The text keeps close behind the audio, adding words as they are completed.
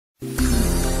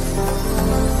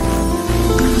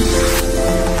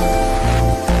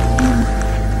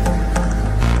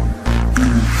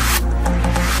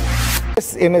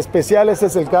En especial ese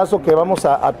es el caso que vamos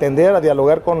a atender, a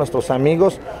dialogar con nuestros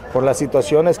amigos por las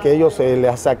situaciones que ellos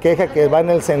les aqueja, que va en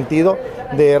el sentido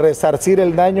de resarcir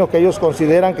el daño que ellos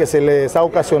consideran que se les ha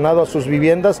ocasionado a sus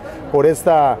viviendas por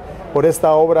esta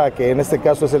obra que en este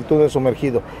caso es el túnel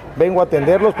sumergido. Vengo a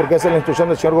atenderlos porque esa es la instrucción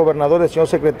del señor gobernador, del señor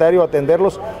secretario,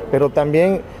 atenderlos, pero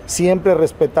también siempre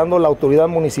respetando la autoridad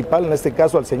municipal, en este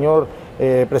caso al señor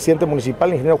presidente municipal,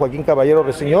 el ingeniero Joaquín Caballero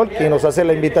Resiñol, quien nos hace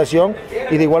la invitación,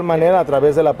 y de igual manera a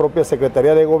través de la propia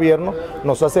Secretaría de Gobierno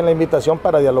nos hacen la invitación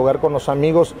para dialogar con los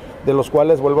amigos, de los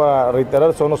cuales, vuelvo a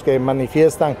reiterar, son los que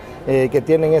manifiestan que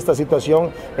tienen esta situación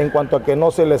en cuanto a que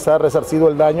no se les ha resarcido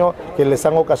el daño que les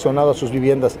han ocasionado a sus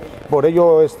viviendas. Por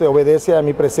ello obedece a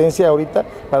mi presencia ahorita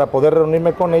para poder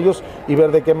reunirme con ellos y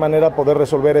ver de qué manera poder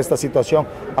resolver esta situación,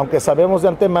 aunque sabemos de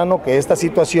antemano que esta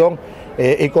situación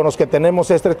y con los que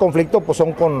tenemos este conflicto pues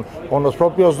son con los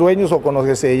propios dueños o con los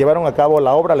que se llevaron a cabo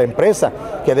la obra, la empresa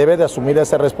que debe de asumir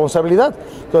esa responsabilidad.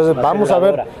 Entonces vamos a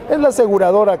ver, es la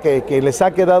aseguradora que les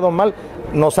ha quedado mal.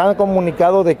 Nos han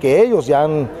comunicado de que ellos ya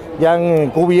han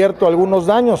cubierto algunos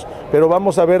daños, pero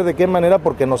vamos a ver de qué manera,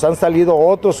 porque nos han salido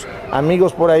otros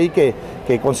amigos por ahí que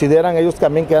consideran ellos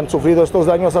también que han sufrido estos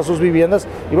daños a sus viviendas,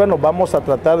 y bueno, vamos a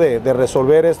tratar de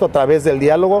resolver esto a través del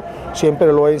diálogo.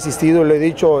 Siempre lo he insistido y lo he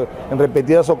dicho en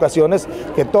repetidas ocasiones,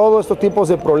 que todos estos tipos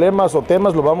de problemas o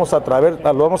temas lo vamos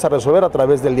a resolver a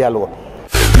través del diálogo.